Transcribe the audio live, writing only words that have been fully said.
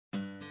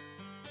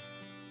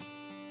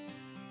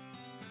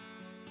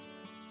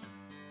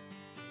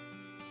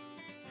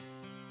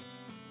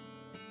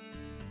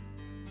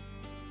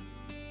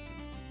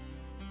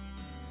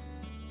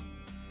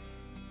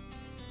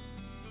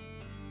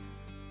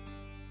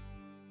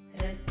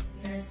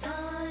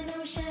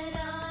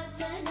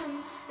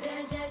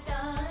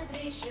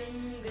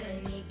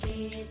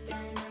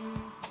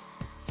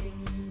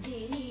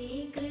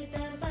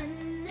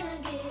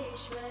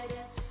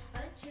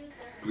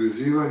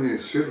prizivanje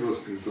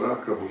svjetlosnih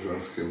zraka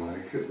božanske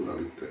majke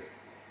Lalite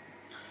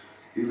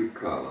ili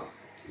Kala.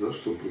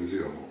 Zašto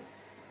prizivamo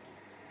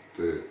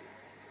te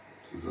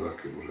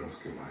zrake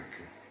božanske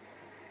majke?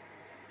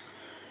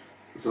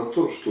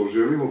 Zato što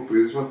želimo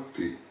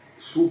prizvati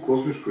svu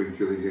kosmičku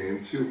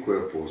inteligenciju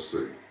koja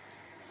postoji.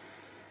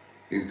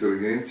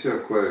 Inteligencija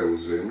koja je u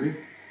zemlji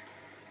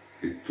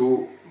i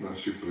tu,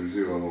 znači,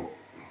 prizivamo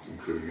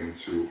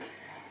inteligenciju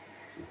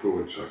u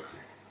prvoj čakri.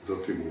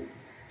 Zatim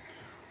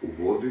u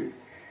vodi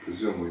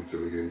prizivamo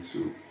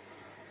inteligenciju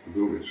u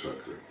druge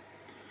čakre.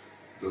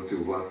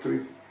 Zatim u vatri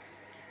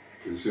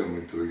prizivamo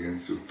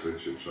inteligenciju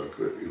treće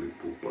čakre ili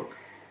pupak.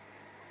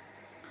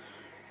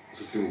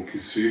 Zatim u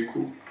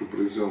kisiku tu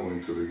prizivamo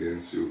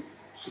inteligenciju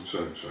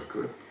srčane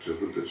čakre,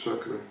 četvrte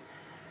čakre.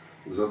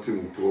 Zatim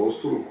u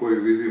prostoru koji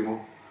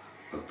vidimo,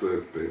 a to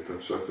je peta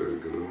čakra ili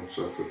grlna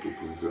čakra, tu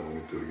prizivamo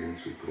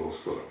inteligenciju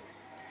prostora.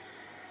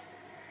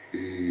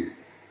 I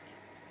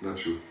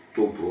znači u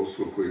tom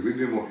prostoru koji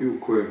vidimo i u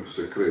kojem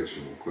se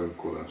krećemo, u kojem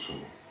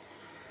koračamo.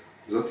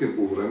 Zatim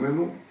u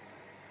vremenu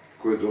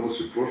koje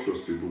donosi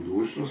prošlost i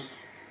budućnost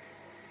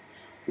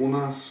u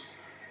nas,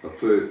 a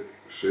to je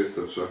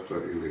šesta čakra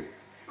ili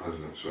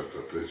ažna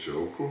čakra, treće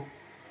oko,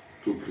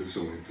 tu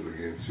prizivamo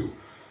inteligenciju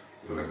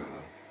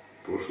vremena,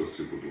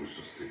 prošlosti,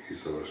 budućnosti i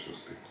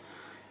sadašnjosti.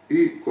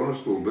 I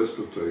konačno u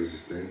besplatnoj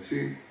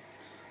egzistenciji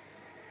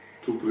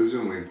tu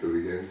prizivamo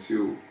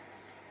inteligenciju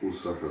u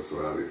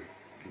sahasrari,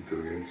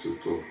 inteligenciju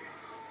tog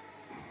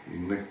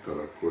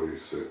nektara koji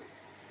se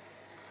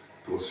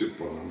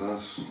prosipa na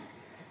nas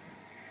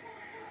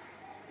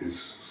iz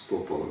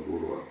stopala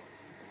gurua.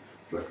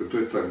 Dakle, to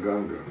je ta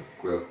ganga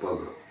koja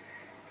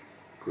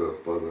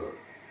pada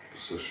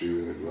sa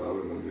šivine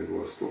glave na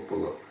njegova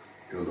stopala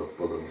i onda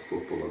pada na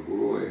stopala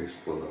gurua i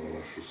ispada na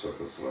našu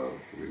sahasraru.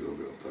 Mi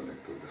dobijamo taj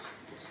nektar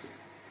besmrtnosti.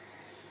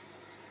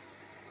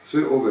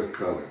 Sve ove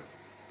kale,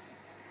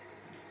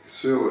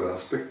 sve ove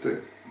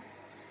aspekte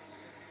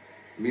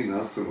mi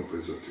nastavimo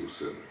prizvati u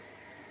sebe.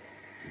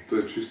 I to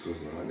je čisto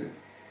znanje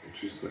i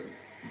čista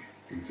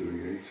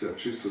inteligencija,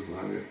 čisto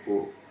znanje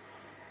o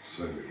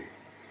svemiru.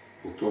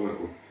 O tome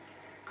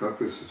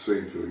kakve se sve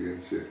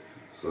inteligencije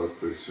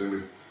sastoji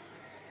svemir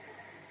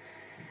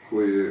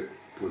koji je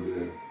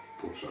podijeljen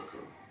po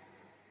čakrama.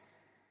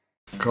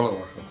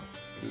 Kalavahana.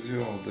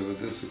 Prizivamo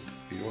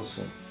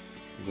 98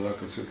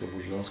 zraka svjetla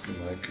božanske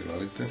majke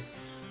Lalite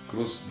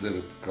kroz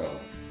 9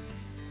 kala.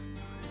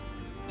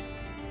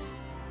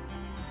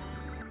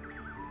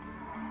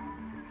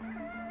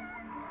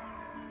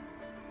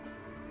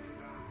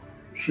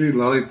 Šri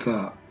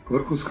Lalita,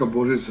 vrhunska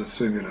božica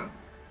svemira,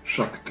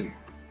 Šakti.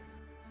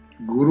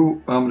 Guru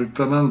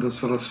Amritananda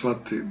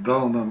Sarasvati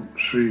dao nam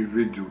Šri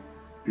Vidju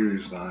ili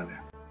znanje.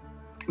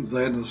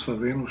 Zajedno sa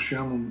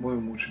Venušjamom,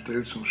 mojom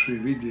učiteljicom Šri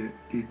Vidje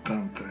i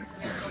Tantre.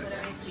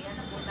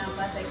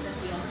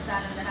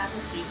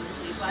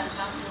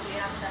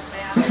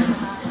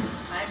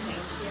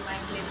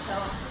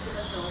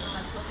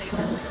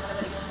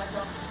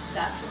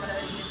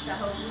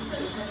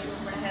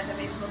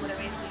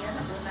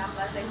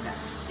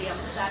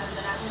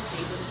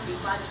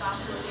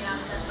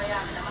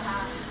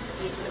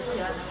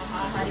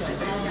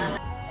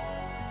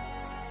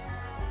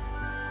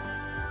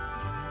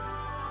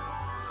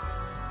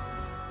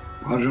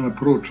 Važno na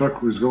prvu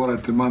čakru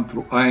izgovarajte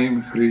mantru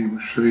IM, HRIM,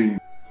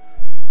 ŠRIM.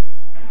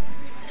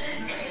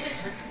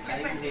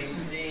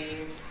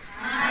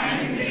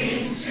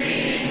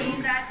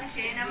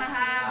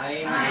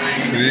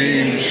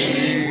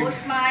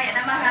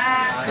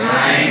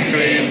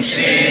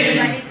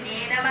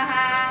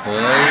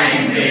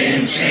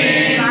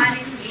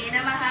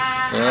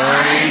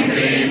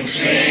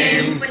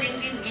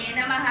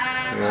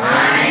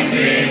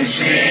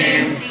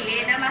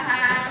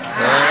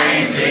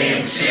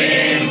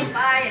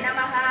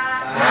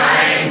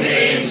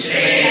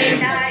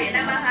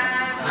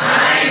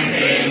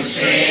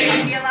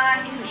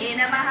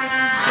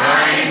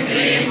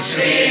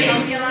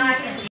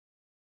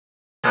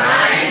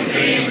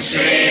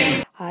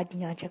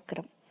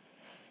 आज्ञाचक्रम्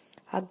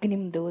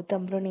अग्निं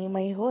दूतं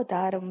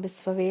वृणीमयोदारं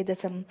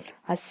विश्ववेदसम्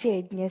अस्य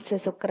यज्ञस्य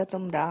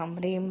सुक्रतुं रां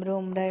ह्रीं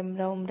रूं रैं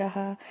रौं रः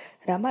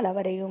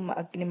रमलवरयुम्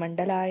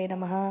अग्निमण्डलाय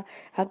नमः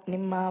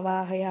अग्निम्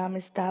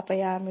आवाहयामि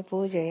स्थापयामि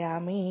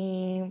पूजयामि.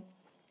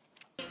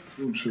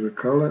 Sunčeve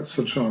kale,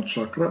 srčana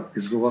čakra,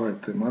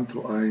 izgovarajte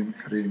mantru Aim,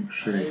 Hrim,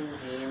 Šrim.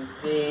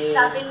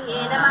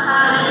 Tapinnye namaha,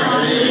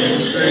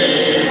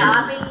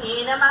 Tapinnye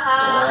namaha,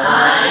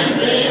 Aim,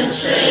 Hrim,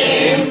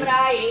 Shrim,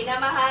 Praye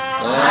namaha,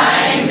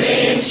 Aim,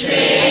 Hrim,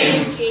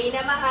 Shrim, Shri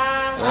namaha,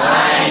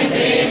 Aim,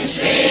 Hrim,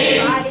 Shrim,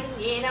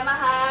 Malinye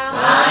namaha,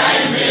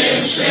 Aim,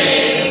 Hrim,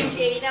 Shrim,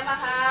 Shri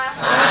namaha,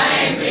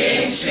 Aim,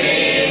 Hrim,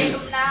 Shrim,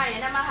 Shumnaye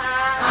namaha,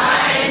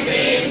 Aim,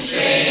 Hrim,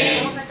 Shrim,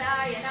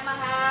 Mokadaye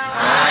namaha,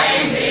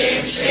 Aim,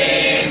 Hrim,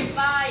 Shrim,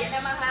 Svaya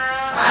namaha,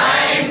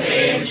 Aim,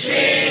 Hrim,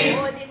 Shrim,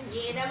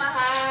 Odinye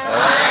namaha,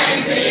 Aim,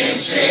 Hrim,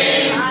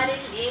 Shrim,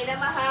 Harinye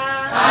namaha,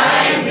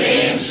 Aim,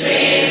 Hrim,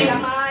 Shrim,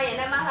 Ramaya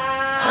namaha,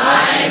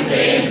 Aim,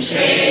 Hrim,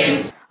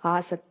 Shrim.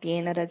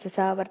 सत्येन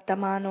रजसा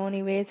वर्तमानो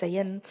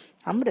निवेशयन्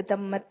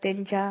अमृतं मर्त्यं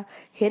च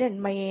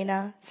हिरण्मयेन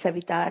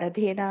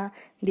सवितारथेन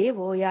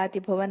देवो याति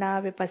भुवना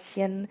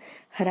विपश्यन्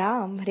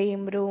ह्रां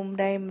ह्रीं रूं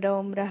रैं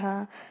रौं रः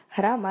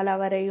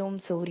ह्रमलवरयुं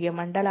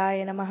सूर्यमण्डलाय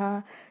नमः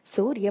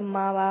सूर्यम्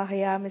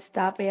आवाहयामि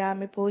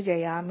स्थापयामि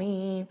पूजयामि.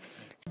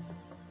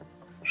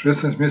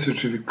 16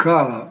 mjesečevi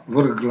kala,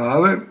 vrh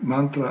glave,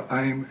 mantra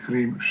IM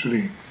HRIM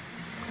ŠRIM.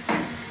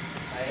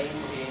 IM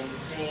HRIM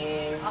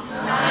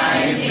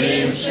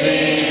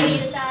ŠRIM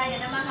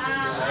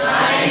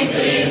IM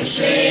HRIM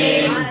ШRIM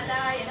IM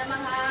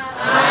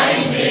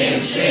HRIM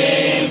ШRIM IM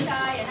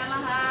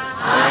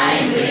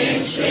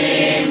HRIM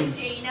ШRIM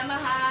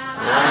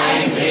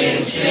IM HRIM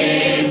ШRIM IM HRIM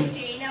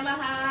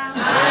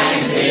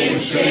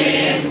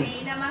ШRIM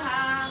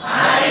IM HRIM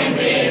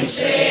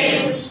ШRIM IM HRIM ШRIM IM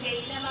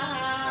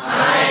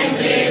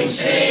HRIM ШRIM IM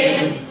HRIM ШRIM IM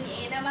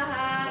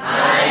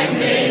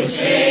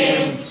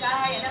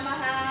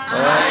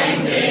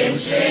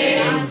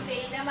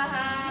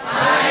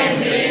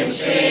HRIM ШRIM IM HRIM ШRIM IM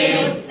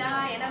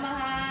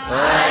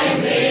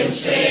HRIM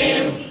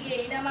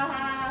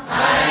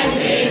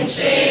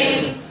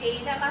ШRIM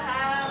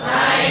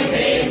IM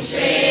HRIM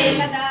ШRIM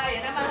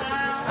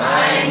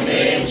IM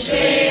HRIM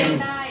ШRIM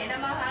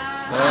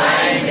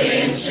IM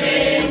HRIM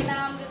ШRIM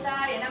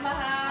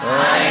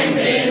IM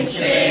HRIM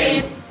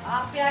ШRIM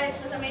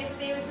आप्यायस्व समेत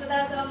देवसुदा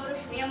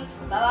सोमवृष्ण्यं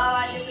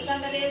भवावाल्यस्य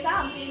संगते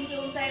सां सीं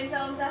सूं सैं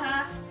सौं सः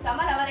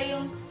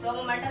समलवरयुं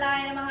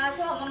सोममण्डलाय नमः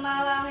सोमम्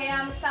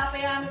आवाहयामि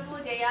स्थापयामि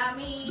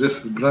पूजयामि. 10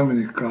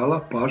 brahmenih kala,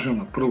 pažnja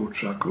na prvu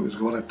čakru,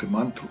 izgovarajte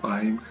mantru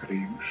IM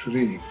HRIM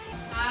ŠRIM.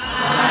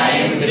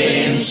 IM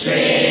HRIM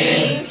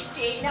ŠRIM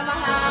IM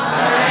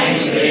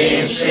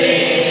HRIM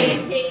ШRIM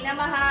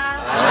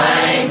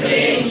IM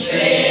HRIM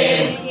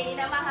ШRIM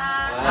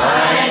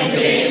IM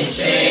HRIM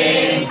ШRIM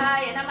IM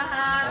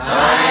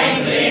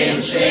HRIM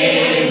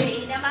ШRIM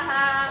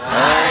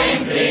IM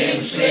HRIM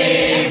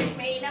ШRIM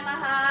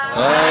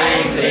IM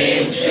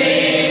HRIM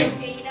ШRIM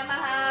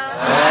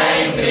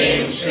IM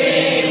HRIM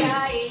ШRIM IM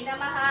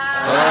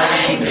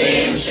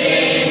HRIM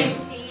ШRIM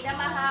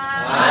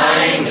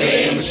IM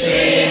HRIM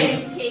ШRIM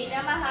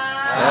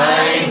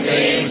IM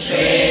HRIM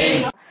ШRIM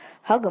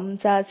हगं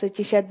सा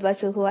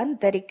शुचिषद्वसुः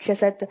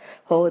अन्तरिक्षसत्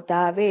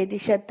होता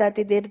वेदिषत्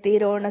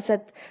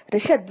अतिदिर्दिरोणसत्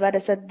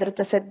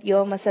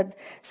ऋषद्वरसद्रुतसद्योमसद्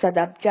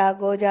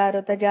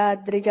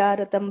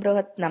सदब्जागोजारुतजाद्रिजारुतं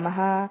बृहत् नमः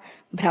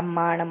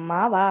ब्रह्माणम्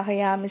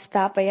आवाहयामि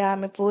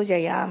स्थापयामि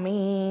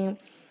पूजयामि.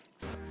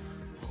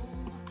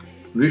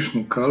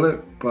 Višnu kale,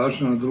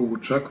 pažnja na drugu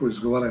čakru,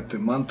 izgovarajte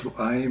mantru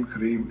IM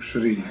HRIM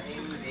ŠRIM.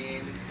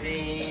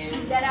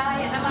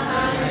 जराय नमः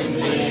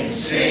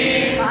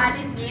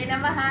मालिन्ये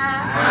नमः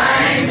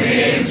IM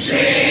HRIM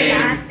ШRIM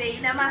शान्त्यै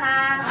नमः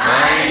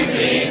IM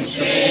HRIM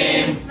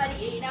ШRIM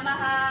स्वर्ये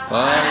नमः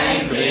IM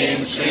HRIM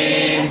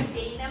ШRIM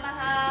नमः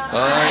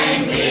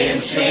IM HRIM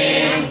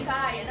ШRIM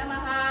काय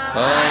नमः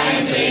IM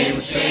HRIM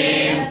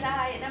ШRIM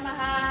लताय नमः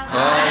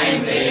IM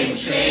HRIM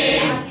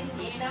ШRIM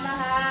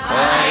नमः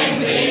IM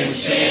HRIM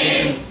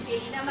ШRIM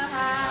नमः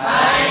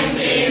IM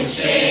HRIM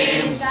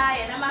ШRIM काय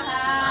नमः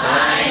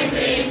IM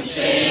HRIM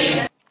ශ්‍රී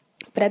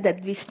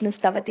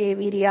प्रदद्विष्णुस्तवते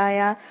वीर्याय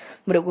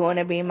मृगो न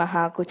भीमः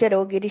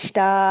कुचरो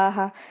गिरिष्टाः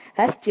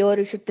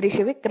अस्त्योरुषु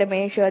त्रिषु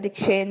विक्रमेषु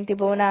अधिक्षेन्ति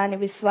भुवनानि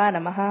विश्वा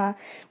नमः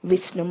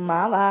विष्णुम्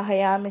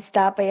आवाहयामि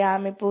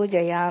स्थापयामि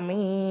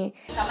पूजयामि.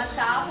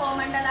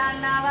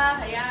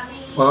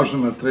 Pažnja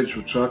na treću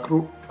čakru,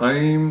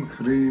 IM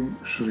HRIM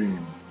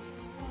ŠRIM.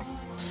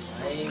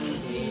 IM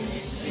HRIM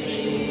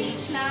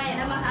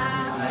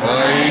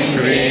ශ්‍රீம் IM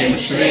HRIM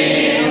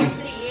ශ්‍රீம்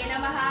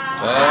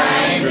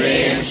IM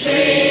HRIM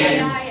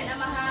ශ්‍රீம்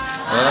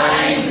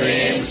IM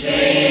HRIM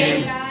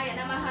ශ්‍රீம்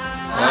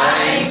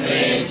IM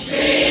HRIM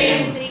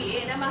ශ්‍රீம்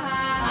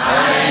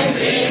IM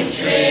HRIM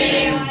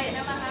ශ්‍රீம்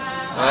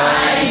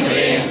IM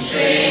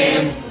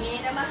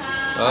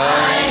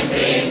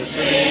HRIM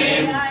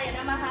ශ්‍රீમ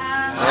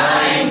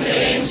IM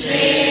HRIM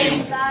ශ්‍රீમ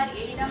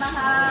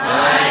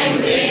IM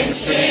HRIM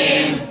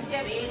ශ්‍රீમ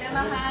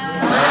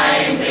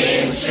IM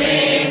HRIM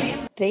ශ්‍රீम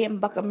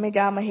त्र्यम्बकं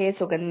यजामहे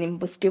सुगन्धिं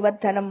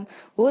पुष्टिवर्धनम्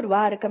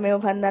उर्वारुकमिव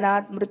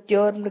बन्धनात्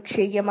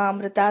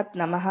मृत्योर्मृक्षीयमामृतात्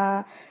नमः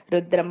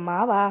रुद्रम्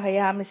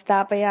आवाहयामि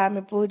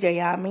स्थापयामि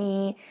पूजयामि.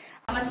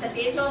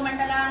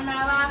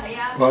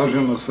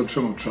 Pažnja na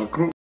srčanu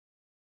čakru,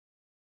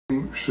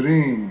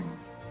 ŠRIM.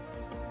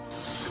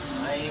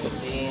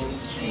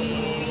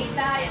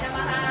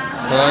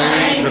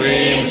 IM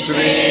HRIM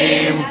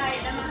ශ්‍රீમ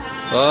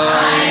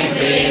IM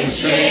HRIM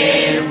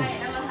ශ්‍රீમ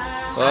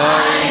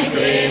IM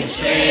HRIM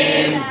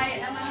ශ්‍රீમ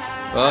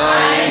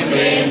IM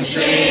HRIM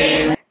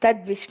ශ්‍රீમ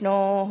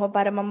तद्विष्णोः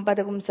परमं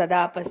पदं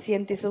सदा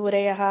पश्यन्ति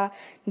सूरयः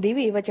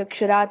दिविव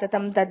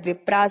चक्षुराततं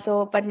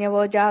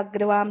तद्विप्रासोपन्यवो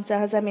जागृवां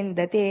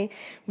सहसमिन्दते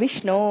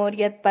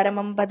विष्णोर्यत्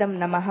परमं पदं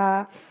नमः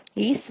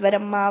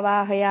ईश्वरम्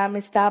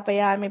आवाहयामि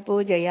स्थापयामि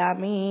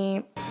पूजयामि.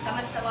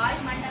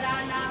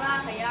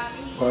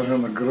 Pažnja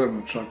na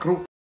grlnu čakru,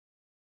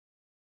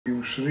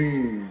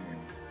 ŠRIM.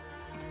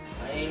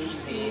 IM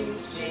HRIM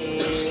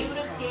ශ්‍රீમ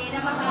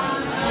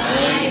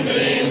IM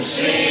HRIM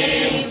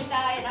ශ්‍රீમ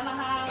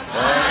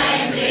IM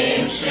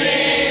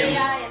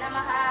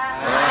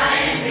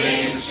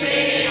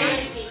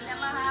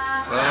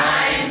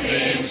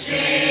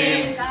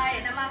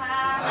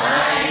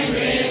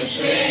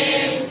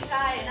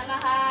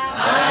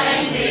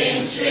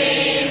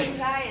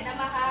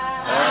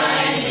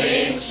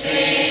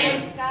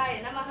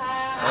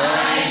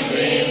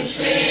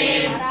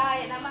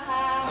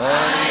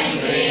ऐं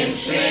ह्रीं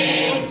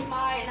श्रीं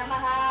ऊष्माय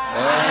नमः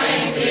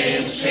ऐं ह्रीं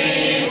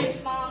श्रीं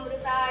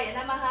ऊष्मामृताय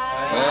नमः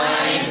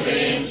ऐं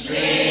ह्रीं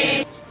श्रीं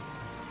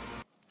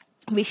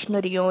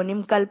विष्णुर्योनिं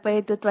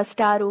कल्पयतु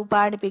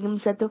त्वष्टारूपाणि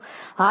पिंसतु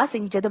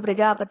आसिञ्चतु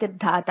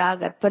प्रजापतिर्धाता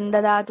गर्भं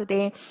ददातु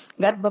ते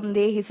गर्भं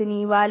देहि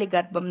सिनीवालि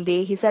गर्भं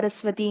देहि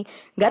सरस्वती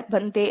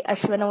गर्भं ते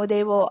अश्वनो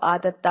देवो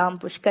आदत्तां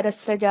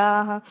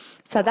पुष्करस्रजाः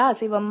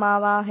सदाशिवम्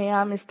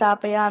आवाहयामि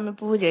स्थापयामि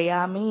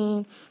पूजयामि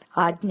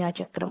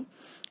आज्ञाचक्रम्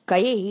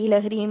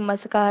कैलह्रीं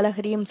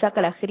मस्कालह्रीं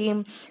सकलह्रीं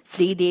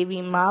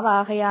श्रीदेवीम्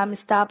आवाहयामि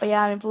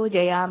स्थापयामि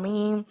पूजयामि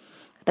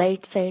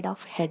right side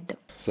of head.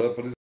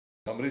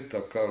 Amrita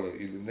kale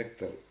ili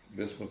nektar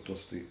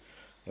besmrtnosti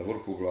na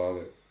vrhu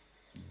glave,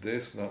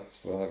 desna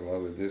strana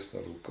glave, desna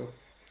ruka.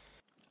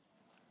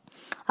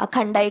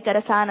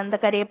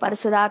 अखण्डैकरसानन्दकरे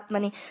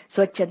परशुरात्मनि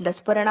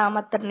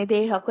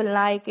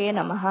स्वच्छन्दस्फुरणामत्रनिदेहकुलनायके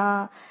नमः.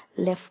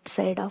 Left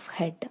side of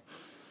head.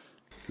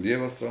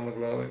 Lijeva strana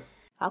glave.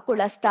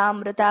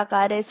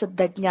 अकुलस्थामृताकारे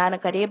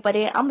शुद्धज्ञानकरे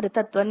परे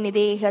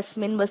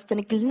अमृतत्वनिदेहस्मिन्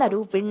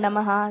वस्तुनिखिलरूपिण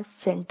नमः.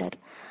 सेंटर.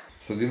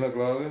 Sredina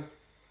glave.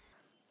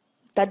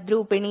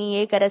 तद्रूपिणी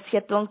एकरस्य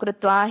त्वं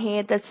कृत्वा हे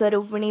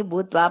तत्स्वरूपिणी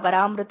भूत्वा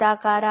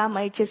परामृताकारा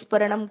मयि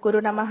स्फुरणं कुरु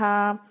नमः.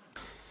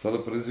 Sada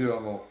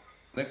prizivamo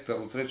nektar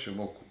u trećem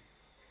oku.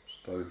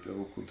 Stavite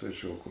ruku u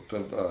treće oko,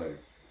 third eye.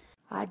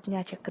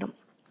 आज्ञाचक्रम्.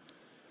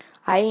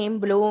 ऐं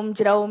ब्लूं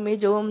ज्रौं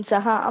युजों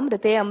सह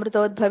अमृते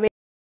अमृतोद्भवे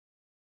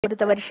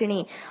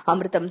अमृतवर्षिणि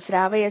अमृतं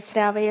श्रावय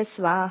श्रावय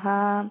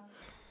स्वाहा.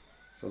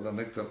 Sada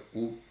nektar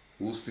u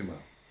ustima.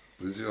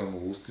 Prizivamo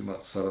u ustima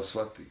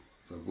Sarasvati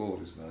za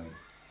govor i znanje.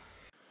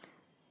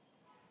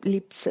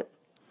 Lips.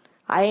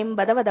 ऐं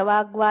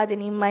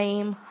बदवदवाग्वादिनीं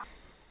ऐं.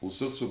 U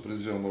srcu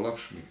prizivamo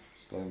Lakšmi.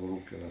 Stavimo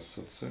ruke na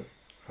srce,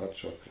 heart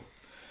chakra.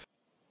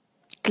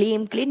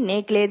 क्लीं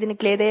क्लीन्ने क्लेदिनि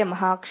क्लेदय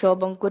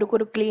महाक्षोभं कुरु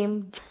कुरु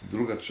क्लीं.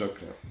 Druga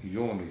čakra,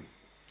 Joni,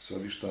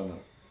 svadištana,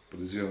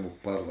 prizivamo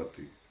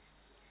Parvati.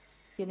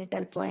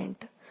 Genital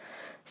point.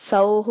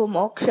 सौः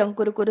मोक्षं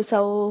कुरु कुरु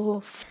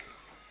सौः.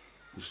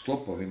 U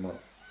stopovima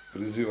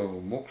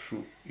prizivamo Mokšu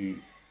i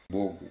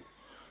Bogu,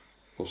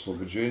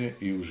 oslobođenje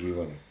i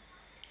uživanje.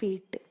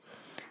 Feet.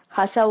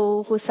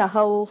 हसौः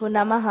सहौः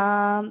नमः.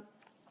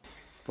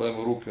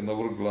 Stavimo ruke na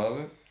vrh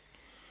glave,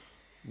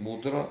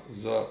 mudra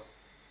za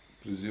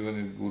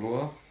prizivanje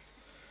gurua.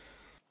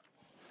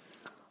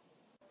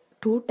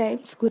 2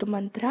 times Guru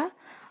mantra.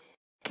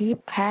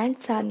 Keep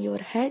hands on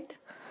your head.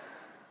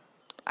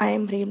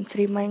 ऐं ह्रीं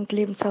श्रीं ऐं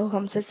क्लीं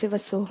सौहं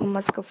सस्यवसोहं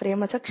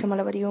अस्कफ्रेम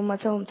सक्षमलवर्यों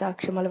असौं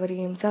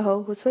साक्षमलवर्यीं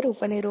सहौः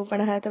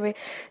स्वरूपनिरूपणः तवे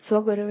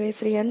स्वगुरवे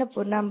श्री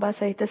अन्नपूर्णाम्बा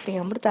सहित श्री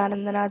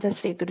अमृतानन्दनाथ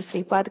श्री गुरु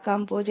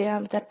श्रीपादकां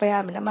पूजयामि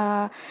तर्पयामि नमः.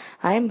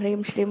 ऐं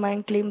ह्रीं श्रीं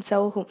ऐं क्लीं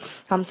सौः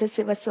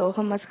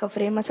हंसस्यवसोहं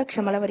अस्कफ्रेम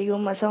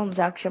सक्षमलवर्यों असौं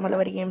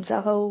साक्षमलवर्यीं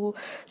सहौः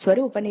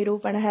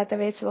स्वरूपनिरूपणः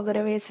तवे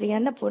स्वगुरवे श्री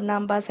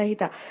अन्नपूर्णाम्बा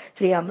सहित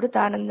श्री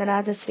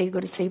अमृतानन्दनाथ श्री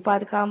गुरु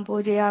श्रीपादकां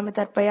पूजयामि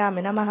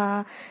तर्पयामि नमः.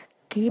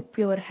 Keep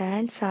your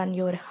hands on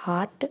your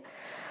heart.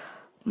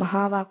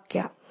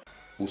 Mahavakya.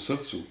 U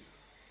srcu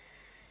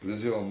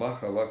prizivamo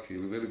Mahavakya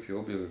ili velike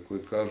objave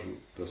koje kažu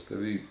da ste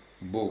vi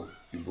Bog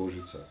i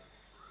Božica.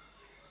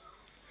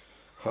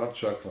 Heart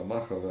chakra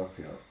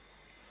Mahavakya.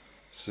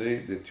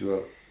 Say that you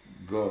are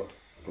God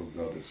or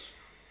Goddess.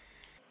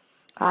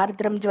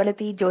 आर्द्रं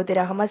ज्वलति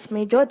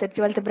ज्योतिरहमस्मि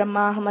ज्योतिर्ज्वलति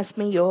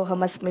ब्रह्माहमस्मि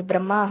योऽहमस्मि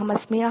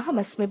ब्रह्माहमस्मि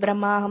अहमस्मि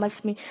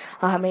ब्रह्माहमस्मि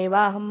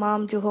अहमेवाहं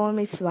मां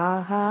जुहोमि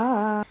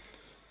स्वाहा.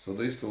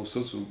 Sada isto u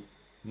srcu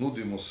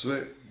nudimo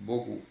sve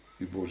Bogu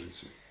i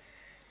Božici.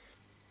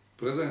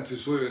 Predajem ti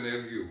svoju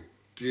energiju,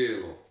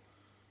 tijelo,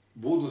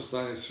 budno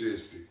stanje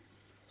svijesti,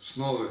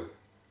 snove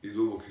i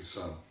duboki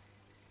san.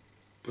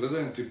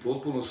 Predajem ti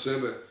potpuno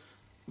sebe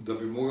da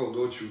bi mogao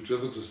doći u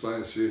četvrto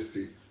stanje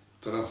svijesti,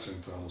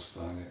 transcendentalno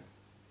stanje,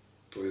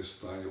 to je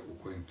stanje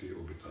u kojem ti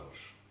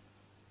obitavaš.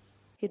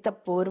 इतः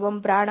पूर्वं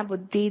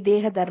प्राणबुद्धि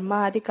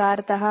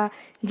देहधर्माधिकारतः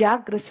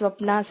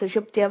जागृस्वप्ना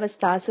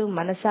सुषुप्त्यवस्थासु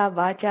मनसा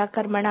वाचा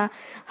कर्मणा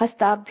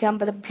हस्ताभ्यां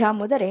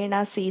पदभ्याम् उदरेण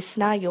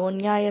शीस्ना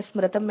योन्याय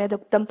स्मृतं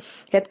यदुक्तं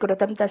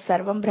यत्कृतं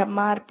तत्सर्वं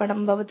ब्रह्मार्पणं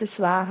भवतु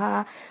स्वाहा.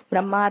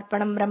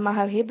 ब्रह्मार्पणं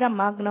ब्रह्महविः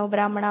ब्रह्माग्नौ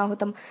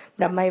ब्राह्मणाहुतं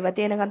ब्रह्मैव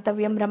तेन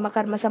गन्तव्यं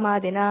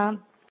ब्रह्मकर्मसमाधिना.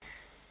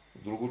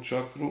 Drugu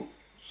čakru,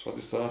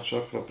 svadištana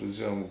čakra,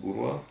 prizivamo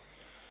gurua.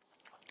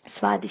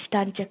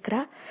 Swadhisthana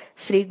चक्र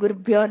श्री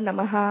गुरुभ्यो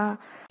नमः.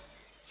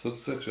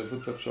 Srce,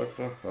 četvrta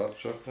čakra, heart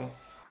čakra.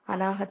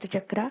 अनाहत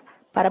चक्र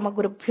परम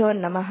गुरुभ्यो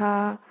नमः.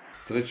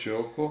 Treće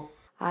oko.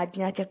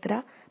 आज्ञा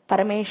चक्र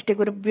परमेष्टि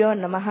गुरुभ्यो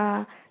नमः.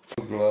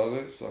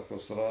 Glave,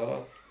 sahasrara.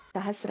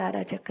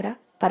 सहस्रारा चक्र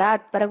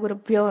परात्पर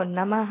गुरुभ्यो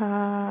नमः.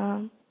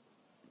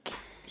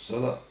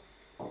 Sada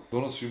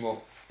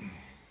donosimo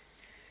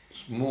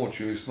moć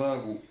ili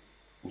snagu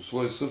u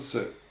svoje srce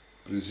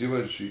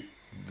prizivajući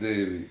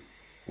Devi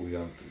u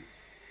jantri.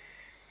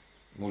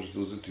 Možete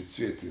uzeti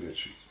cvijet i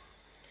reći.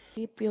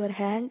 Keep your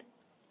hand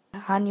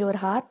on your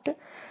heart.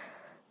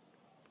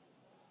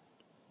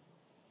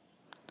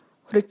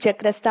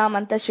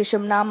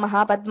 हृच्चक्रस्तामन्तशुषुम्नां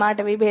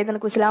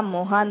महापद्माटविभेदनकुशलां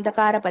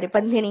मोहान्धकार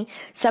परिपन्थिनी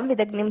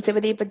संविदग्निं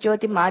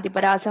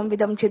शिवदीपज्योतिमादिपरा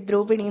संविदं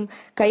चिद्रूपिणीं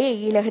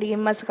कयैलह्रीं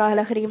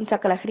मस्कालह्रीं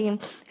सकलह्रीं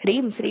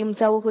ह्रीं श्रीं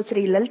सौः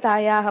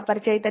श्रीललितायाः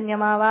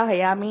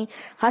परचैतन्यमावाहयामि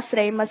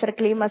हस्रैं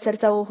मसर्क्लीं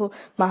मसर्सौः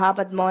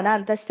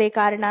महापद्मौनान्तस्ते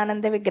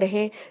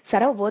कारणानन्दविग्रहे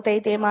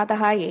सर्वभूतैते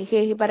मातः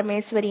येहि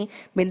परमेश्वरी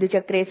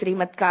बिन्दुचक्रे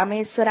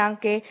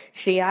श्रीमत्कामेश्वराङ्के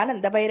श्री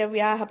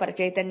आनन्दभैरव्याः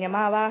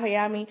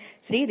परचैतन्यमावाहयामि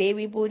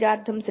श्रीदेवी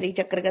पूजार्थं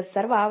श्रीचक्रगः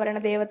सर्वावरण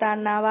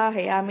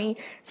देवतान्नावाहयामि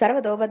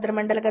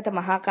सर्वतोभद्रमण्डलगत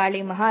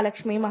महाकाली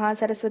महालक्ष्मी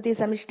महासरस्वती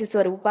समिष्टि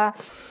स्वरूपा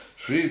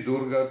श्री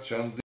दुर्गा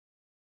चंदी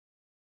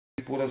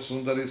पुर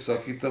सुंदरी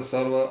सहित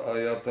सर्व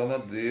आयतन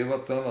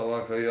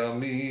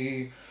देवतमवाहयामि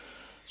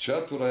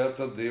चतुरायत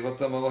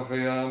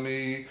देवतमवाहयामि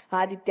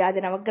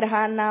आदित्यादि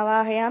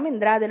नवग्रहान्नावाहयामि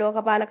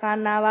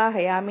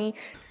इंद्रादिलोकपालकान्नावाहयामि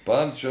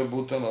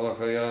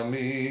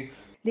पंचभूतमवाहयामि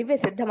दिव्य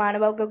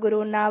सिद्धमानवौग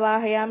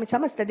गुरून्नावाहयामि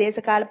समस्त देश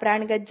काल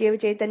प्राणिगज्जीव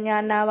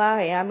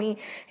चैतन्यान्नावाहयामि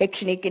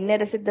यक्षिणी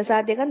किन्नर सिद्ध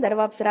साध्य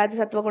गंधर्वाप्सरादि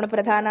सत्वगुण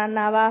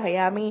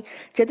प्रधानान्नावाहयामि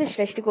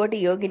चतुष्षष्टिकोटि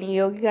योगिनी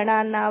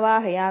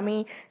योगिगणान्नावाहयामि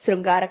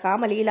श्रृंगार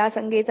कामलीला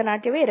संगीत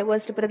नाट्य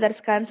वीरगोष्ठी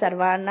प्रदर्शकान्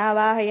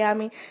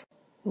सर्वान्नावाहयामि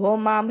ओं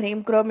मां ह्रीं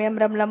क्रों यं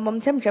रं लं वं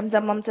शं शं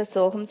सं वं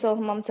सोऽहं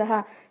सोऽहं सः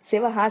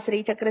शिवः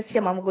श्रीचक्रस्य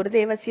मम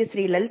गुरुदेवस्य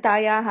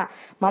श्रीललितायाः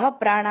मम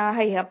प्राणाः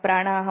इह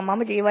प्राणाः मम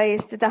जीवये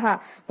स्थितः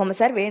मम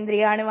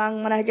सर्वेन्द्रियाणि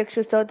वाङ्मनः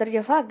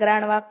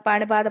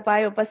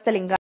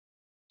चक्षुस्तोत्रजह्वाग्राणवाक्पाणिपादपायोपस्थलिङ्गा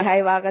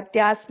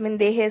वागत्यास्मिन्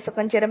देहे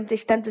सुकञ्चरं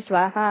तिष्ठन्तु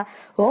स्वाहा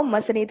ओं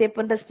मसनीते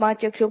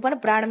पुनस्मात् चक्षुपन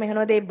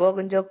प्राणमेहनो देवो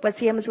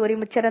गुञ्जोक्पस्यं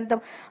सूर्यमुच्चरन्तम्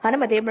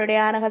हनुमते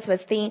मृडयानः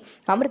स्वस्ति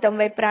अमृतं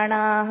वै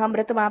प्राणाः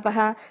अमृतमापः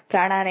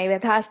प्राणानैव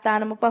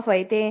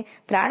यथास्थानमुपहवैते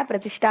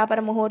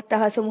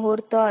प्राणप्रतिष्ठापरमुहूर्तः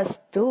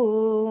सुमुहूर्तोऽस्तु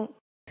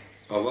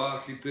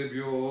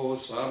अवाहितेभ्यो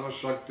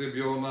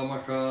सर्वशक्तिभ्यो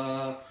नमः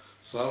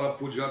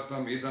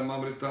सर्वपूजार्थम्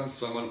इदममृतं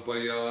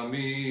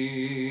समर्पयामि.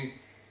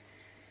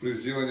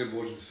 Prizivanje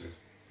Božice.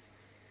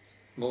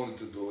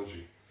 Molite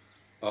dođi.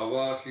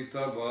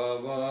 Avahita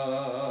bava,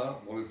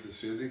 molite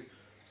sjedi.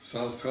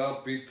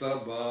 Sanstapita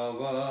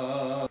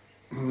bava,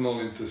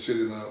 molite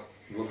sjedi na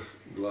vrh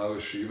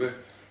glave šive.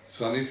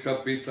 Sanitha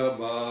pita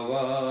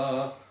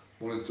bava,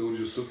 molite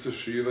uđi u srce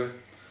šive.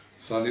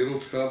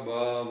 Sanirutha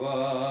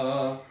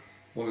bava,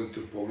 molite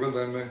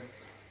pogledaj me.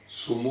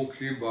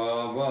 Sumukhi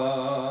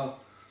bava,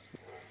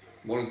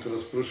 molite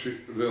rasprši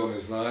veo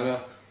neznanja.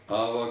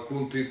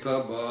 Avakuntita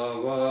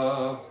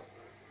bava,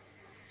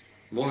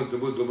 molite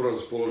budi dobro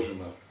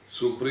raspoložena.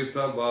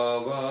 Suprita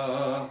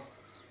bava,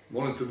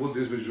 molite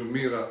budi između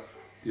mira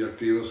i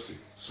aktivnosti.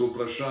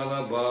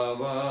 Suprašana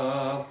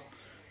bava,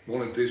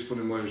 molite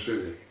ispuni moje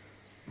želje.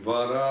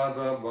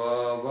 Varada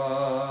bava.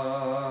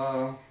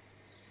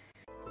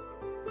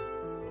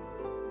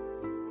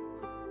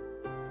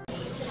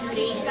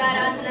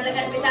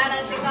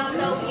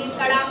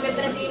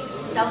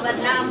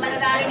 संवदनां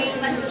वरदारिणीं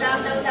वत्सदां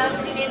नवदां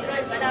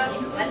श्रीनेत्रोज्वलां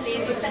वन्दे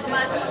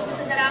पुस्तकमासं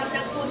सुन्दरां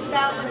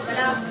रघुपूजितां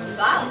मनुबलां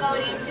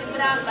वाग्गौरीं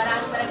त्रिपुरां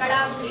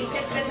परात्परकलां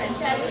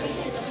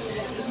श्रीचक्रसञ्चारिणीं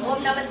ॐ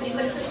नमः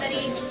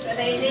त्रिपुरसुन्दरी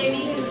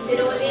हृदयदेवी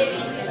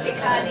शिरोदेवी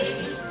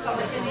शिखादेवी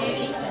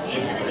कवचदेवी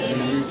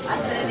नेत्रदेवी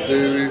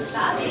अस्त्रदेवी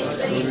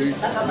कामेश्वरी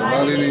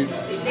भगवानी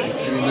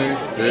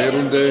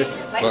Perunde,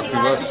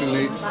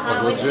 Vakivasili,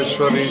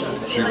 Bhagavadjeshwari,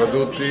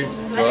 Shivaduti,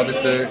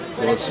 Varite,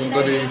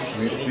 Kulasundari,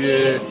 Nitye,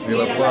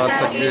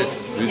 Nilapatake,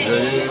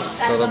 Vijaye,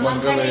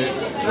 Saramangale,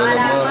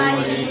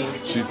 Jalamalini,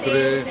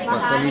 Chitre,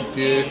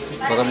 Mahanitye,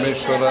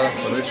 Parameshwara,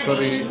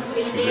 Pareshwari,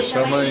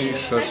 Vishamai,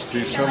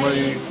 Shashti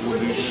Shamai,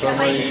 Udi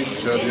Shamai,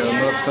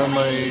 Charyana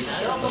Shamai,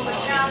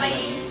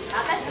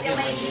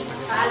 अगस्त्यमयी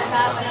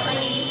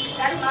कालकापरमयी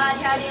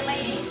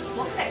कर्माचार्यमयी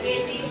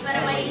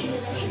मुक्तकेशीश्वरमयी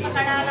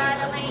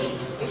दीपकणानादमयी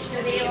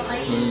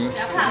विष्णुदेवमयी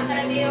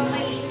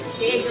प्रभाकरदेवमयी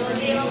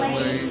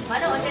तेजोदेवमयी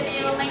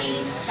मनोजदेवमयी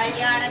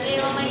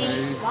कल्याणदेवमयी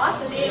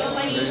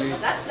वासुदेवमयी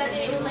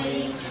रत्नदेवमयी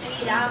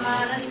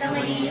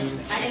श्रीरामानन्दमयी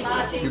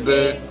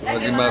हरिमासिदे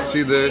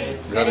Magimaside,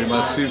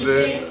 Garimaside,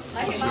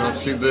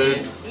 Vasimaside,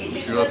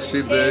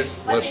 Shivaside,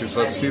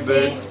 Vashifaside,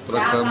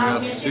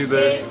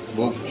 Prakamyaside,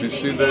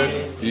 Bhuktiside,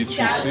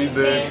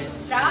 Ichiside,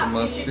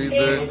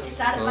 Maside,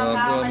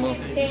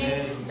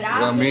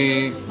 Brahmi,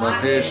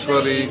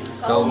 Maheshwari,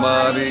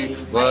 Kaumari,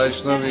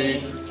 Vaishnavi,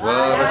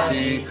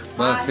 Varahi,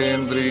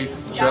 Mahendri,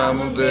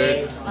 Chamude,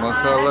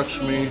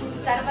 Mahalakshmi,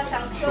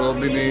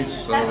 Shobhini,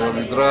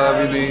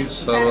 Sarvavidravini,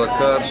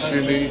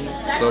 Sarvakarshini,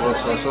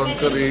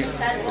 Sarvasvasankari,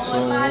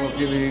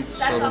 Samokini,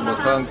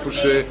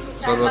 Sarvamakankushe,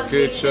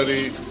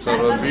 Sarvakechari,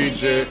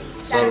 Sarvabije,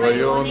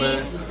 Sarvayone,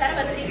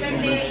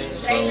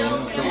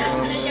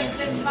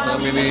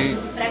 Namini,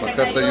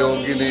 Makata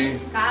Yogini,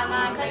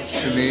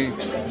 Shini,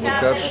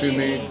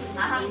 Makarshini,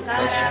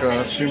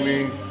 Ashkarshini,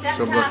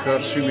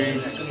 Shabdakarshini,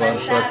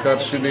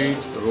 Sparshakarshini,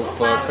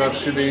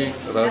 Rupakarshini,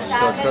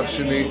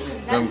 Rasakarshini,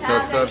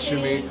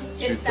 Gamkakarshini,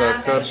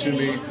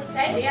 Chittakarshini,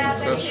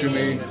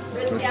 Karshini,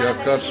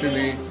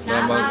 Nityakarshini,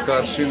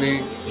 Namakarshini,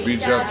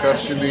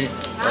 Bijakarshini,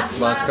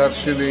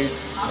 Atmakarshini,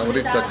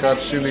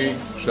 Amritakarshini,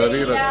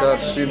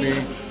 Sharirakarshini,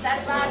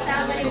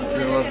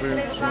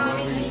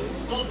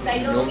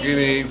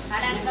 Yogini,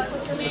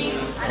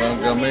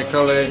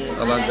 Anagamekale,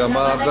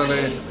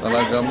 Anagamadane,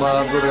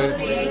 Anagamadure,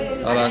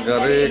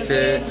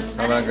 Anagareke,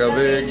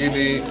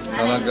 Anagavegini,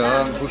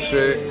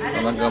 Anagaankushe,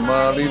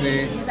 Anagamalini,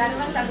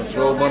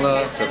 Shobana,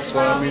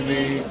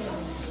 Katswamini,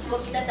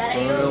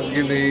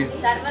 Yogini,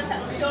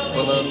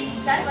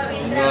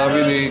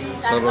 Navini,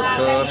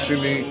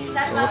 Sarvakashini,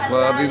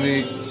 Sarvakladini,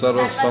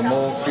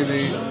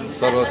 Sarvasamokini,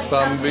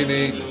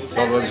 Sarvastambini,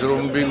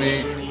 Sarvajrumbini,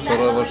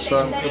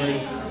 Sarvashankani,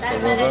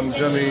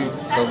 Sarvaranjani,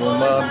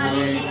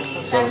 Sarvamadini,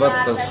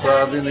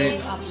 Sarvatrasadini,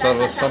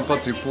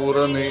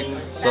 Sarvasampatipurani,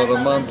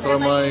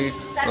 Sarvamantramai,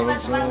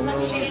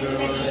 Sarvajamani,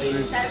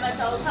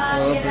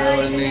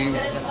 Sarvajamani,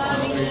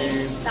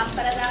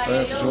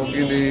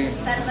 Yogini,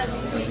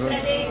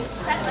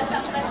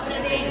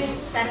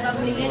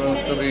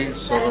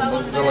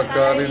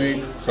 Sarvamangalakarini,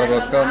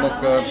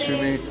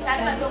 Sarvakamakashini,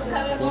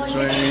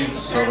 Puchani,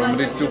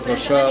 Sarvamrityu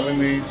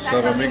Prashalini,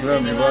 Sarvamigra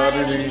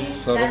Nivarini,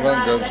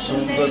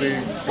 Sarvangasundari,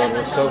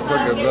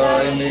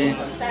 Sarvasavagadaini,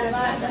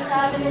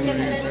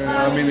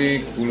 Amini,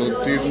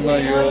 Kulutirna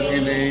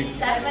Yogini,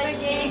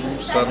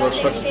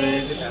 Sarvashakti,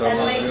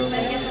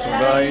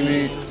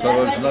 Sarvajnaini,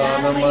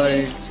 Sarvajnanamai,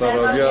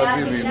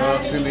 Sarvavyadi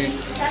Vinasini,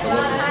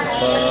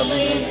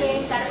 Sarvasadini,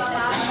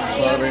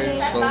 Sare,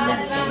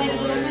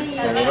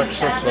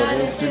 Sarvaraksha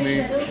Swarupini,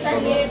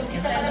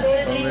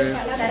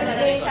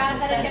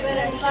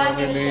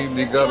 Sarvamini,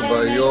 Nigarba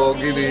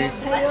Yogini,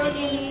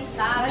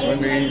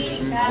 Amini,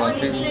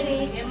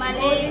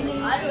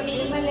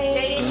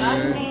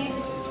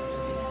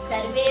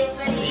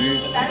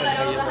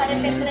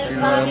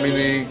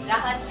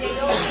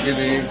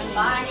 Gini,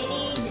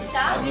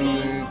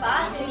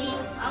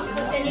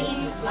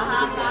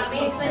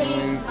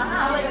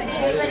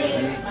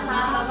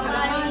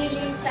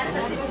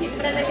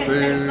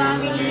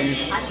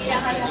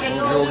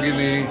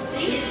 Yogini,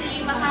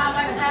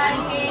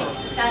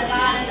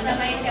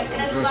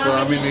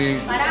 Swamini,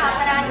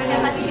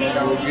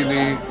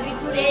 Yogini,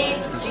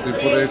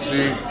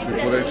 Tripuresi,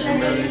 Tripuresi,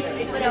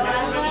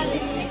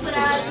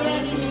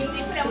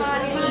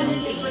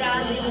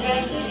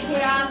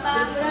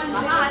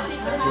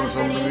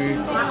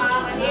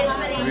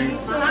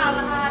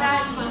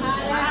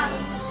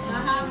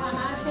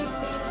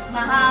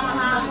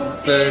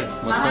 Te,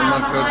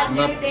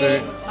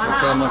 Makamaka-Napte,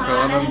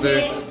 Makamaka-Anande,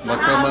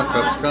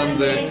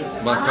 Makamaka-Skande,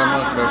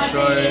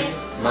 Makamaka-Shaye,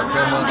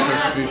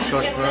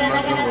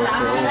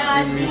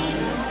 Makamaka-Shri-Chakra-Nagar-Vasarokini,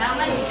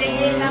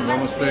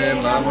 Namaste,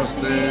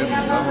 Namaste,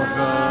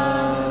 Namaha.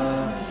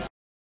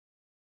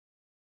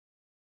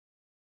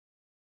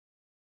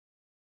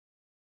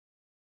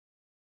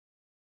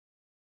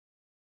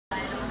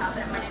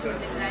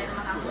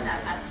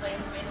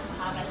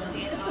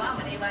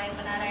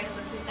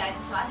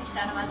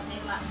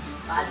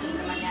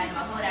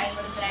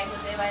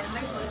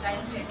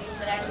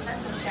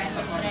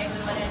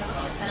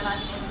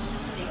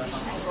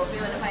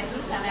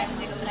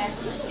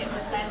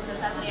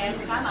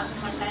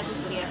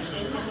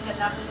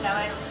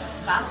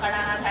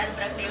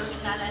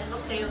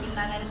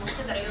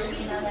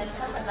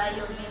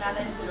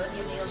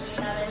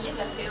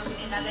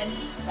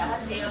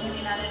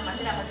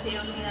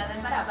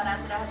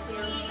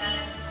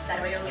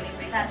 सर्वयोगिनी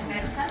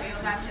पीठाधिकारी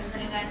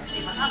सर्वयोगाक्षरलिंगाय Shri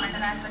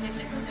महामंडलाधिपति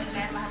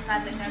त्रिभुजलिंगाय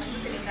महाकाललिंगाय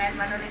भूतलिंगाय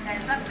मनोलिंगाय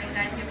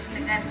भक्तलिंगाय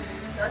चित्तलिंगाय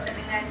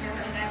ज्योतिर्लिंगाय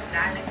ज्योतिर्लिंगाय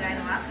प्राणलिंगाय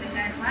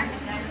वाक्लिंगाय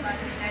महालिंगाय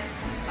स्वालिंगाय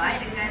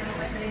वायुलिंगाय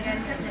वसलिंगाय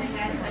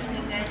सत्यलिंगाय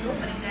वसलिंगाय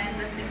रूपलिंगाय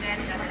रसलिंगाय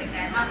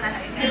गणलिंगाय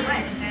महालिंगाय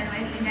वायुलिंगाय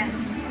वैलिंगाय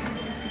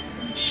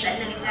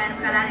सल्लिंगाय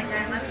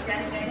कलालिंगाय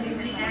मक्षलिंगाय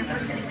निजलिंगाय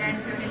पुरुषलिंगाय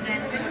शिवलिंगाय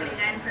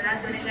शक्तिलिंगाय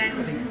सदाशिवलिंगाय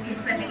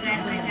ईश्वरलिंगाय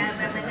वैज्ञान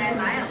ब्रह्मलिंगाय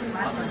माया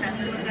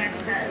वासुलिंगाय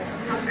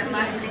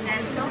ब्रह्मालिंगाय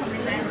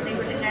सोमलिंगाय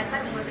श्रीलिंगाय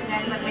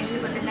परमलिंगाय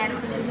परमेश्वरलिंगाय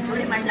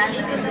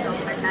सूर्यमंडलाधिपति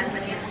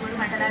सोममंडलाधिपति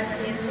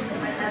सूर्यमंडलाधिपति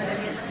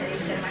शुक्रमंडलाधिपति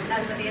शरीर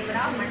मंडलाधिपति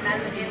ब्रह्म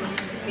मंडलाधिपति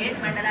वेद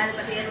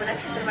मंडलाधिपति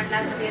नक्षत्र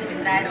मंडलाधिपति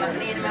मित्रायण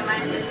वग्नेन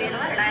ममायण विश्वेन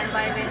वरणायण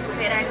वायुवेन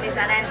कुबेरायण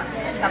विशालायण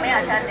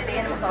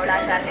समयाचार्यतेन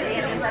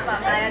कौलाचार्यतेन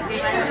सर्वामयाय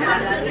देवाय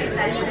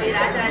शरणागताय श्री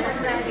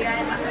राजराजेश्वराय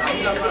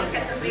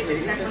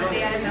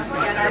चक्रवर्तीय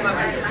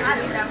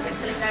महावीराय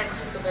कृष्णलिंगाय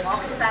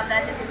मोक्ष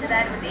साम्राज्य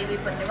सिद्धिदाय देवी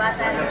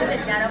पुण्यवासाय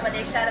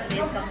विचारोपदेशारं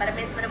देशकं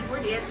परमेश्वरं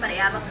पूजयेत्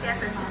परयाभक्त्या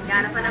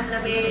ज्ञानफलं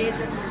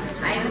लभेत्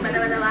ऐं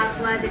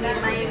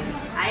पदवदवाक्वादिनीमयी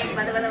ऐं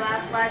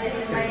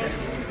पदवदवाक्वादिनीमयी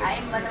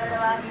ऐं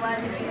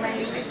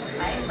पदवदवाक्वादिनीमयी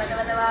ऐं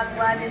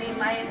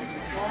पदवदवाक्वादिनीमयी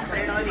ॐ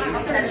प्रणो देवी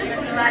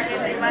सरस्वती वाजे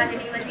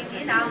निर्वाजिनीवती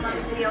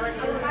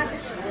नामविद्रियवतु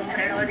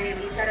प्रणो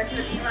देवी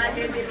सरस्वती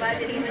वाजे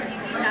निर्वाजिनीवती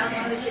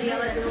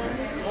नामविद्रियवतु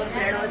ॐ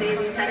प्रणो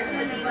देवी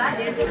सरस्वती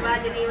वाजे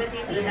निर्वाजिनीवती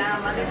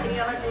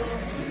नामविद्रियवतु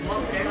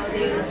ॐ प्रणो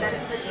देवी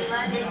सरस्वती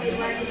वाजे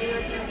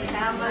निर्वाजिनीवती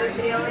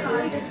नामविद्रियवतु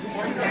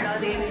ॐ प्रणो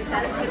देवी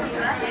सरस्वती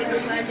वाजे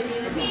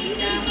निर्वाजिनीवती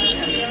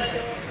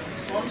नामविद्रियवतु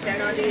ॐ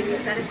प्रणो देवी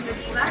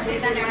सरस्वती वाजे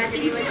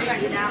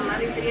निर्वाजिनीवती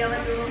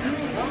नामविद्रियवतु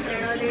ॐ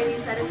प्रणो देवी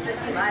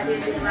सरस्वती वाजे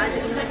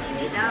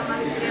निर्वाजिनीवती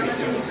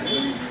नामविद्रियवतु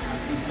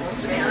ॐ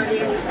प्रणो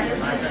देवी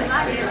सरस्वती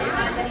वाजे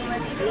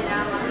निर्वाजिनीवती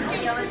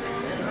नामविद्रियवतु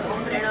ॐ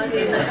प्रणो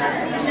देवी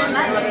सरस्वती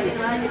वाजे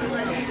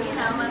विद्वाजिनीवती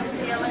नाम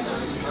विद्यवतु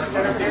ओम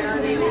प्रणो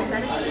देवी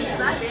सरस्वती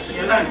वाजे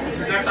नाम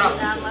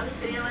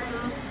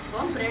विद्यवतु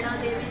ओम प्रणो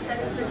देवी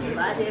सरस्वती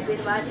वाजे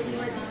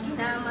विद्वाजिनीवती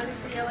नाम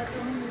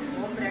विद्यवतु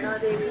ओम प्रणो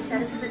देवी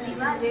सरस्वती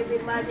वाजे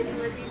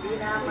विद्वाजिनीवती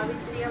नाम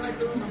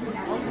विद्यवतु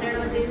ओम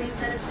प्रणो देवी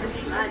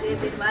सरस्वती वाजे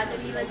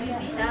विद्वाजिनीवती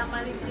नाम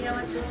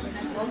विद्यवतु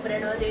ओम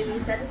प्रणो देवी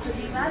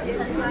सरस्वती वाजे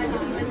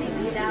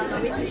विद्वाजिनीवती नाम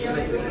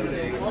विद्यवतु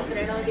ओम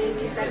प्रणो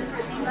देवी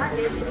सरस्वती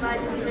वाजे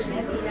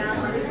विद्वाजिनीवती नाम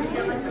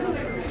विद्यवतु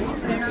ओम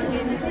प्रणो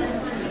देवी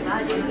सरस्वती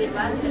वाजे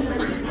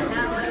विद्वाजिनीवती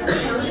नाम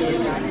विद्यवतु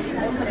ओम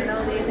प्रणो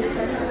देवी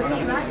सरस्वती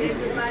वाजे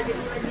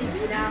विद्वाजिनीवती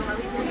नाम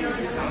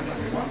विद्यवतु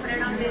ओम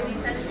प्रणो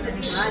देवी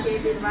सरस्वती वाजे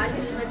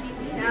विद्वाजिनीवती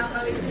नाम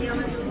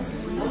विद्यवतु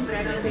ओम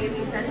प्रणो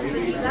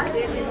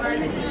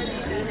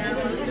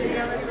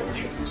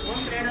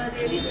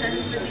देवी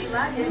सरस्वती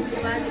वाजे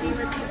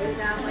विद्वाजिनीवती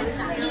नाम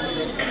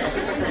विद्यवतु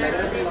ओम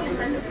प्रणो देवी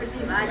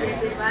सरस्वती वाजे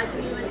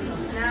विद्वाजिनीवती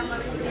नाम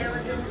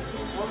विद्यवतु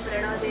ओम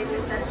प्रणो देवी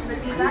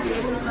सरस्वती वाजे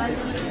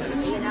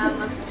विद्वाजिनीवती नाम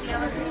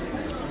विद्यवतु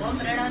ओम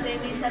प्रणो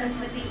देवी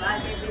सरस्वती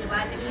वाजे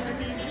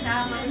विद्वाजिनीवती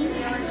नाम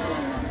विद्यवतु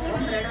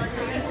ओम प्रणो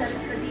देवी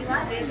सरस्वती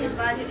वाजे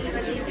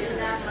विद्वाजिनीवती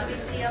नाम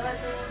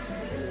विद्यवतु ओम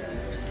प्रणो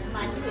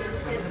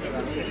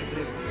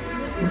देवी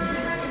सरस्वती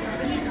वाजे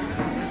विद्वाजिनीवती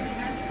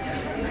नाम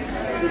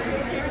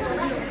विद्यवतु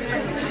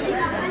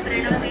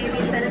प्रणो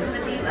देवी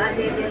सरस्वती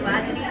वाजे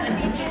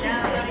विद्वाजिनीवती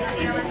नाम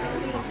विद्यवतु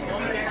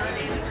ओम प्रणो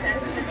देवी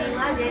सरस्वती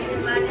वाजे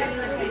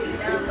विद्वाजिनीवती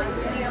नाम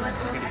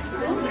विद्यवतु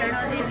ओम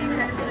प्रणो देवी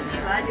सरस्वती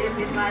वाजे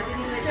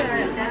विद्वाजिनीवती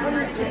नाम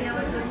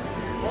विद्यवतु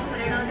ओम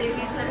प्रणो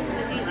देवी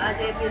सरस्वती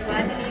वाजे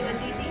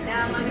विद्वाजिनीवती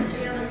नाम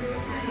विद्यवतु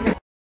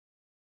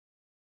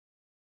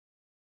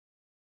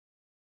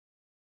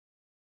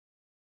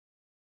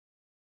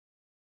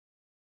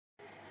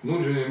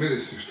Nuđenje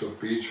mirisnih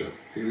štapića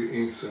ili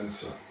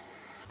incensa.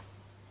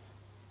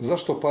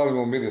 Zašto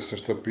palimo mirisne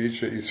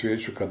štapiće i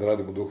svijeću kad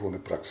radimo duhovne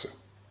prakse?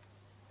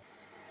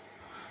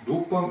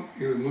 Dupan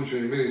ili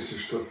nuđenje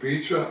mirisnih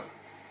štapića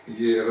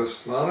je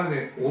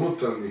rastvaranje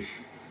unutarnjih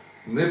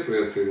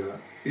neprijatelja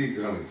i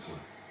granica.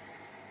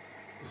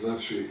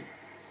 Znači,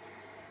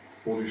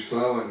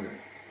 uništavanje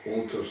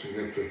unutrašnjih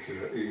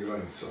neprijatelja i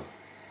granica.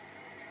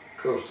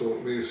 Kao što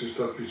mirisni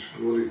štapić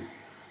gori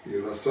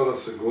i rastvara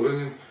se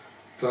gorenjem,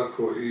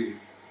 tako i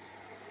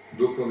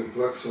duhovnim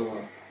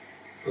praksama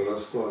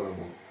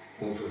rastvaramo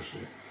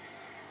unutrašnje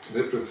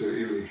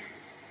neprijatelje ili ih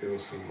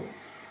jednostavno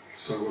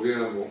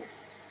sagorijamo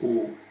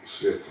u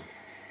svjetlo.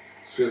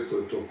 Svjetlo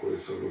je to koje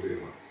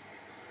sagorijeva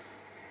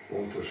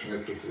unutrašnje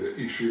neprijatelje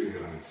i širi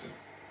granice.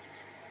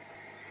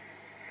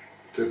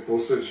 Te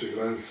postojeće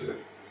granice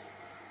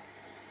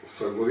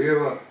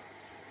sagorijeva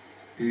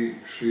i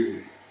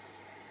širi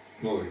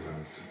nove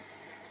granice.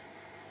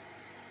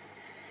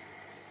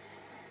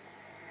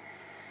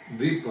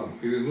 Dipan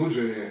ili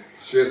nuđenje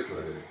svjetla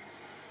je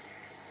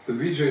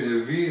viđenje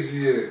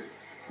vizije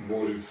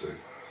Božice.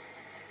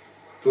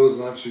 To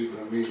znači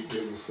da mi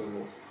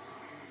jednostavno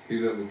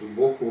idemo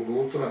duboko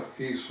unutra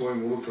i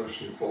svojim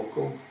unutrašnjim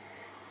okom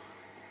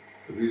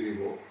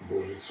vidimo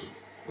Božicu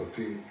na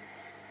tim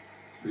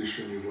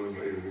višim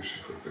nivoima ili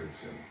višim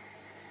frekvencijama.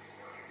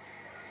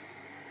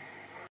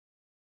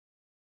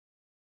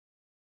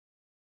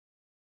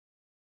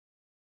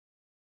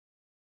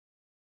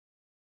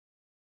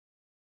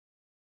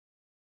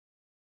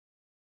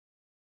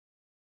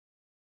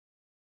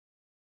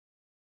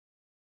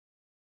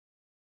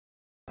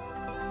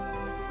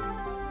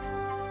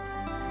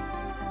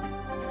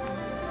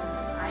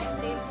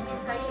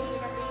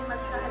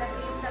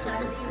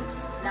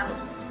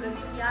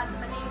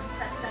 पृथिव्यात्मने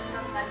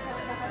सत्संगं गन्धं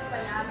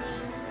समर्पयामि।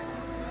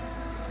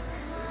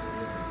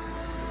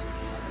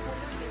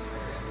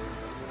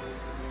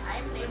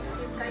 ऐं ह्रीं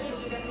श्रीं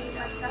कैलीरह्रीं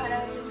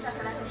मस्कहरह्रीं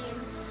सकलह्रीं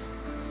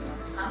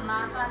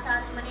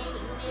अम्माकाशात्मने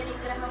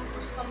इन्द्रियनिग्रहं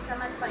पुष्पं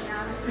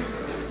समर्पयामि।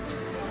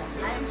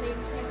 ऐं ह्रीं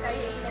श्रीं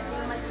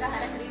कैलीरह्रीं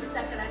मस्कहरह्रीं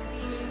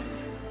सकलह्रीं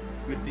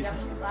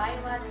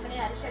वायुवात्मने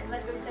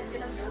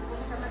हर्षड्वद्विसर्जनं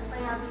धूपं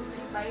समर्पयामि।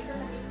 श्री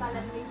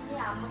वैष्णवदीपालह्रीं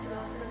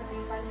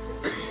आम्मदीपालह्रीं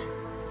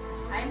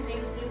ऐं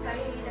ह्रीं श्रीं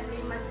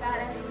कैलीरह्रीं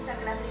मस्कहरह्रीं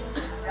सकलह्रीं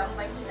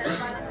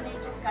ब्रह्मैतत्वात्मने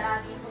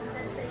चक्रादीपं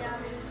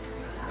दर्शयामि।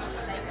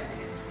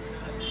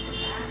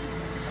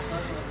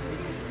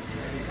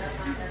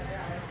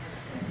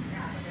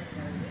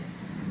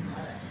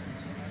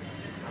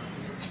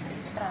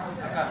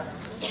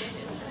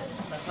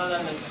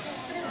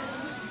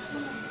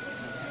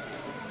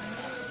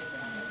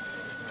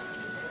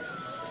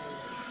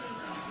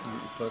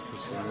 Tako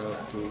sam ja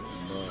tu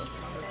na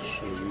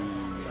ŠRIM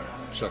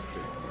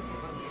čakri.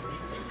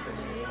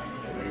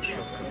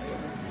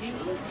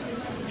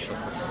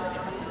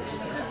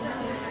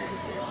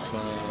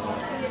 Sa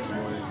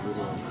mojim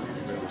guruom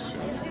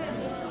Božićem,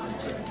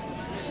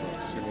 sa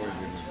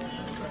Simojnim.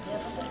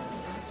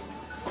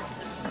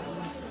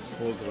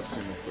 Pozdrav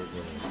svima koji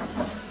gledaju.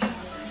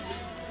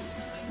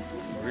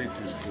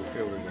 Vidite zbog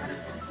Evelina.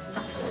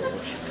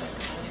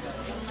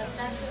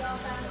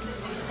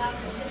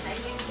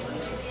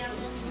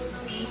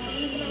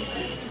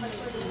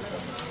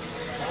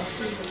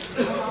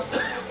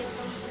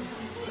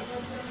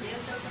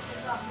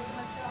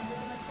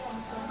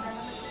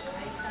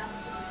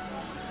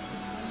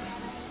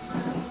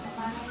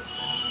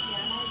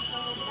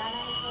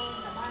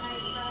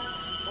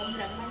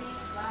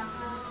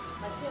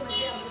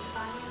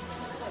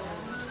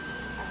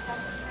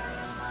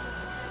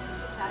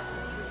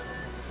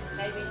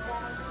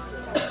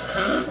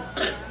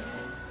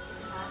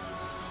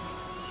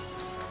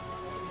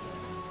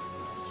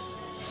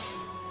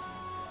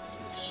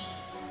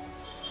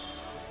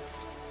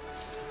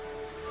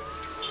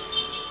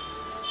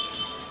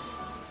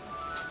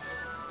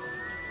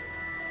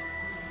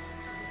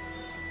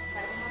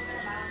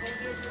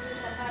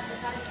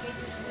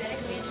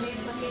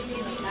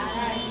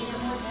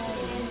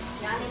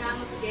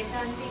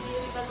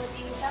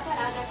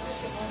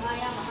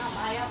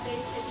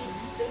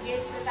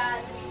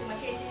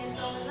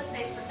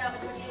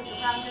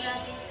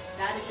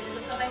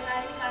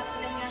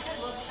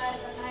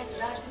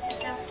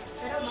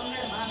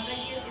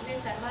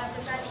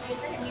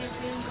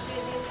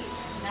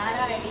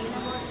 Narayani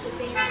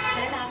नमोस्तुते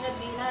शरणागत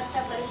दीनार्थ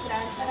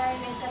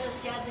परित्राणपरायणे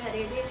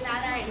सर्वस्याद्धरे देवी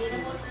नारायणी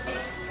नमोस्तुते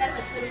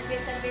सर्वस्वरूपे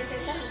सर्वेसे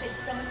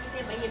सर्वशक्ति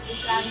समन्विते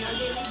भयप्राम्यो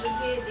देवी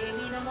दुर्गे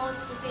देवी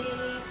नमोस्तुते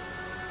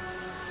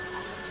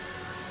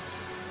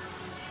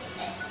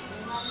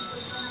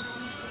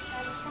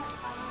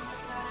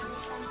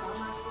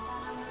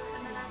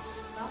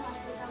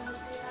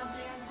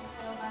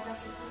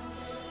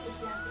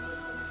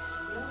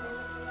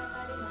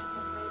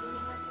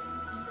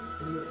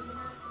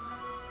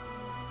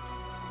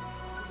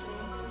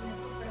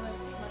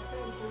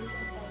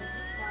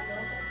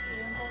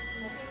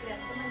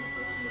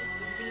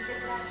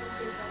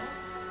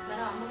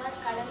మనం అమ్మవారి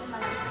కళని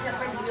మనం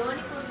చెప్పండి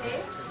యోనికుంటే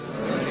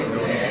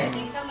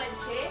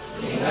లింగమచ్చే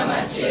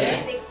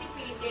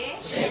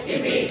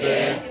శక్తిపీఠే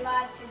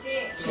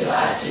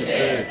శివార్చితే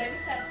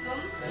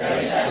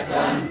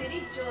రవిసత్వం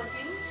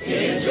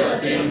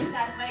సిరిజ్యోతిం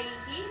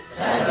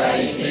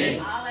సర్వైః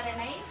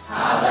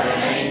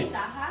ఆవరణై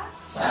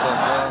సహ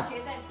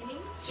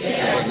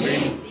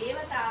చేదగ్నిం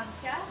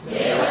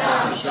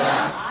దేవతాంశ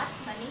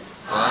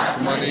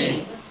ఆత్మని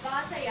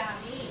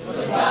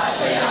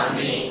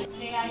उद्वासयामि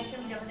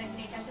त्रयायुषं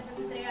जपदग्ने कस्य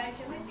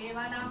त्रयायुषं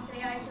देवानां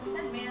त्रयायुषं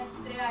तन्मे अस्ति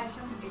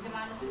त्रयायुषं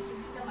यजमानस्य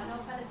चिन्तित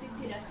मनोफल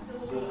सिद्धिरस्तु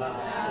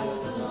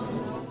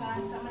लोकाः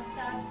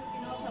समस्ताः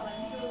सुखिनो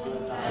भवन्तु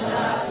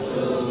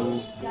तदास्तु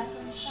या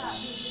संस्था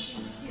अभिवृद्धि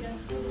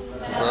सिद्धिरस्तु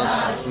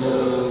तदास्तु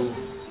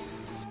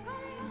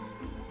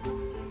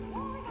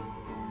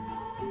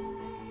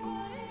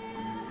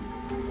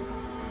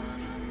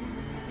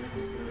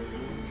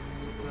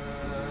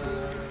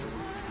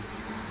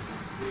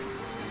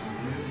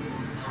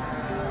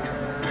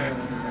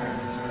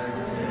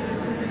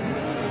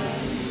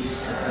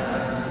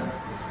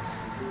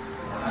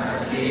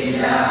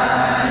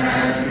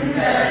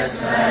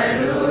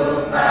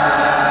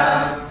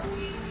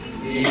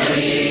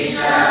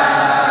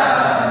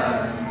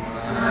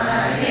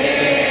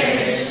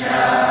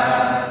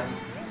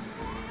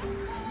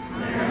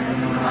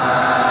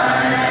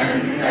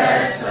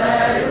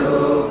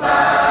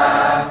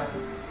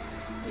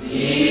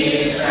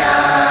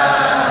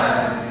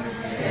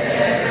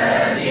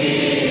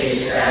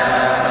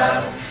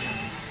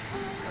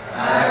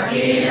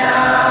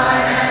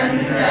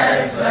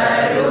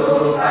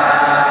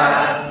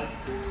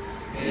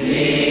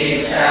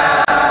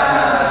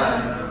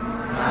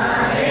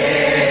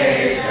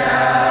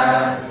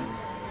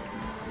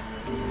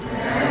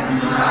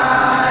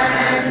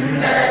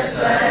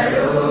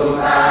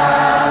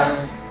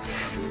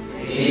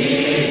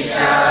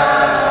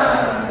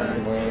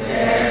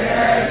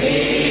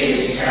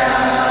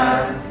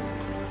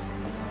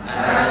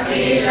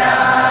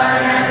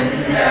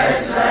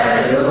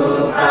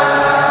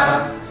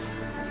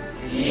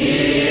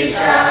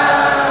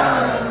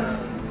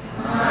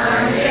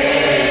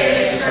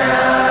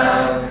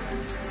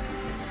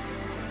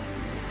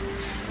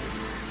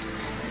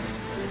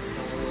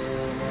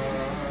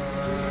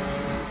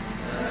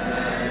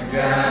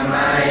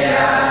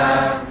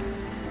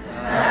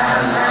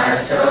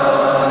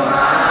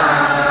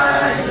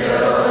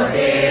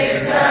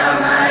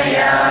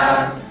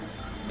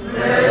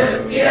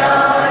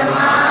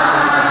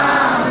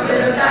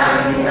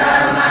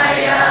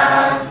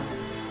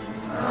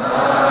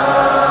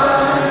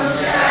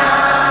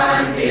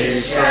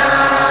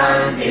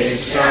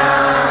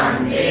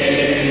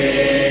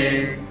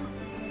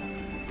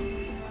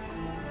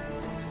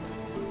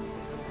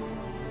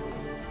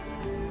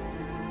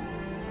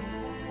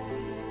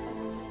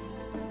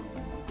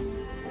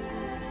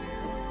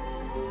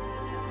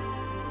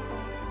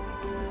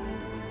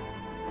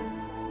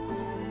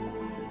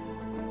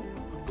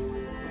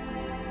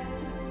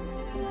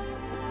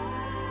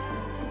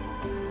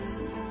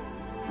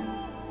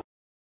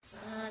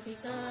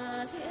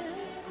Sa